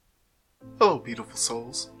Hello, beautiful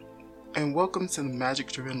souls, and welcome to the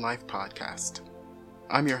Magic Driven Life podcast.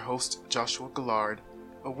 I'm your host, Joshua Gillard,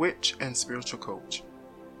 a witch and spiritual coach.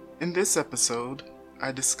 In this episode,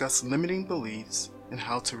 I discuss limiting beliefs and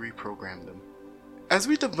how to reprogram them. As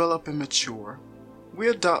we develop and mature, we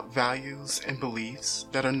adopt values and beliefs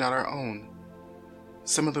that are not our own.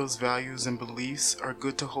 Some of those values and beliefs are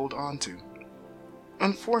good to hold on to.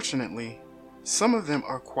 Unfortunately, some of them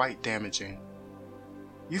are quite damaging.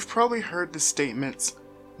 You've probably heard the statements,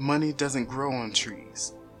 money doesn't grow on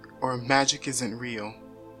trees, or magic isn't real,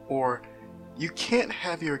 or you can't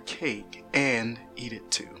have your cake and eat it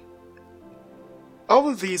too. All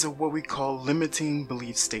of these are what we call limiting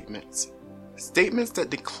belief statements. Statements that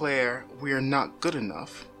declare we are not good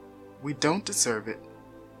enough, we don't deserve it,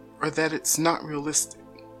 or that it's not realistic.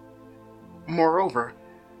 Moreover,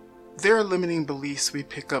 there are limiting beliefs we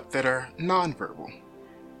pick up that are nonverbal.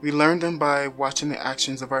 We learn them by watching the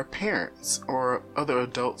actions of our parents or other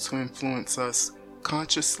adults who influence us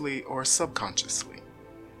consciously or subconsciously.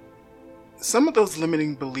 Some of those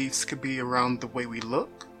limiting beliefs could be around the way we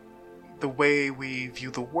look, the way we view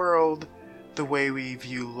the world, the way we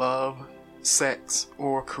view love, sex,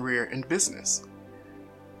 or career and business.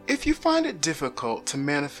 If you find it difficult to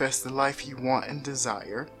manifest the life you want and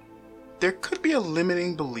desire, there could be a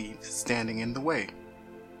limiting belief standing in the way.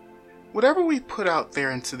 Whatever we put out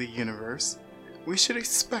there into the universe, we should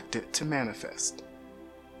expect it to manifest.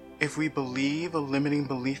 If we believe a limiting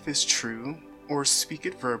belief is true or speak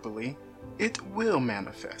it verbally, it will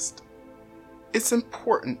manifest. It's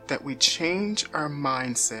important that we change our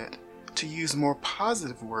mindset to use more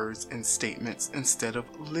positive words and statements instead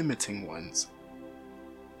of limiting ones.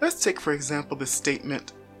 Let's take, for example, the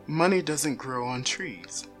statement, money doesn't grow on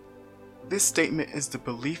trees. This statement is the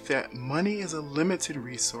belief that money is a limited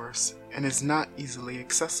resource and is not easily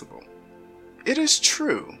accessible. It is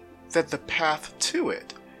true that the path to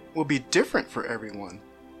it will be different for everyone,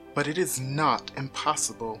 but it is not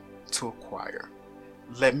impossible to acquire.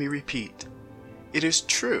 Let me repeat. It is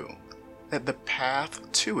true that the path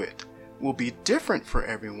to it will be different for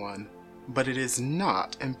everyone, but it is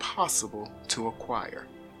not impossible to acquire.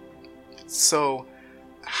 So,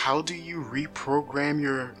 how do you reprogram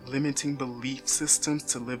your limiting belief systems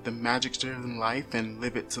to live the magic-driven life and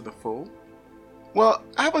live it to the full? Well,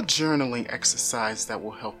 I have a journaling exercise that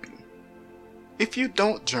will help you. If you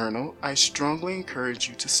don't journal, I strongly encourage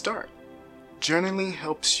you to start. Journaling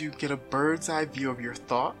helps you get a bird's eye view of your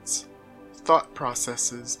thoughts, thought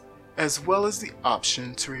processes, as well as the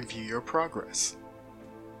option to review your progress.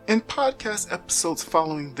 In podcast episodes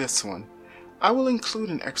following this one, I will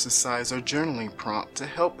include an exercise or journaling prompt to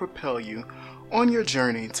help propel you on your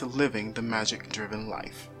journey to living the magic-driven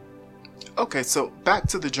life. Okay, so back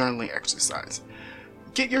to the journaling exercise.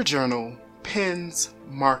 Get your journal, pens,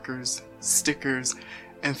 markers, stickers,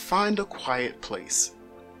 and find a quiet place.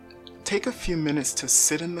 Take a few minutes to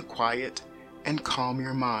sit in the quiet and calm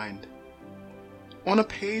your mind. On a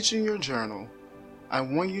page in your journal, I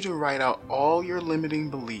want you to write out all your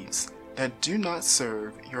limiting beliefs that do not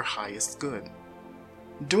serve your highest good.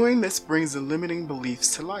 Doing this brings the limiting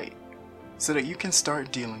beliefs to light so that you can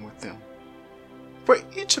start dealing with them. For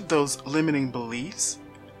each of those limiting beliefs,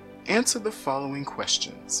 answer the following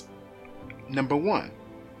questions. Number 1,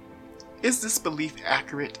 is this belief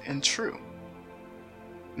accurate and true?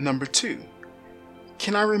 Number 2,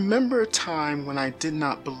 can I remember a time when I did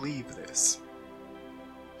not believe this?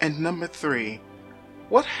 And number 3,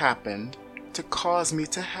 what happened to cause me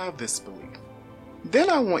to have this belief? Then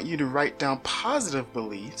I want you to write down positive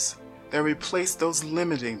beliefs that replace those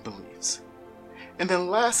limiting beliefs. And then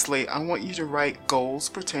lastly, I want you to write goals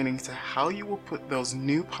pertaining to how you will put those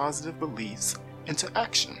new positive beliefs into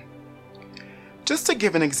action. Just to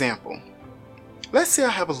give an example, let's say I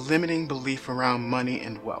have a limiting belief around money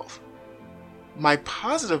and wealth. My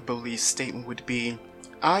positive belief statement would be,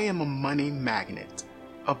 I am a money magnet.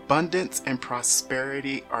 Abundance and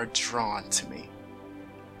prosperity are drawn to me.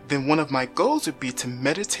 Then one of my goals would be to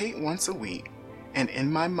meditate once a week and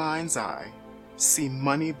in my mind's eye, see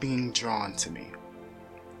money being drawn to me.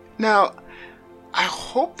 Now, I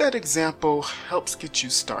hope that example helps get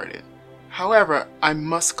you started. However, I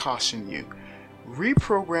must caution you,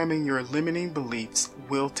 reprogramming your limiting beliefs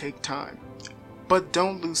will take time, but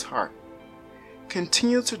don't lose heart.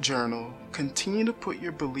 Continue to journal, continue to put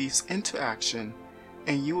your beliefs into action,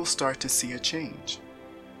 and you will start to see a change.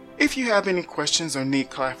 If you have any questions or need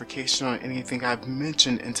clarification on anything I've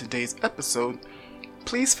mentioned in today's episode,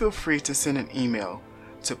 please feel free to send an email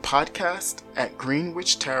to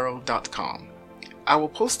podcast@greenwitchtarot.com. I will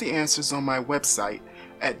post the answers on my website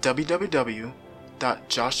at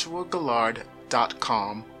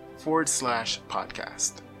www.joshuagillard.com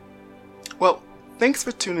 /podcast. Well, thanks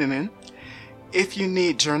for tuning in. If you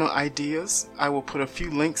need journal ideas, I will put a few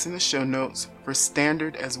links in the show notes for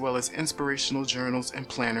standard as well as inspirational journals and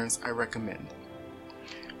planners I recommend.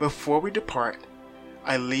 Before we depart,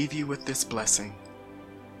 I leave you with this blessing.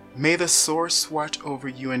 May the Source watch over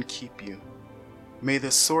you and keep you. May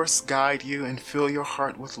the Source guide you and fill your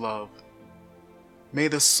heart with love. May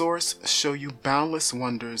the Source show you boundless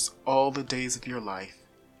wonders all the days of your life,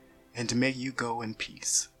 and may you go in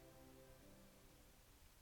peace.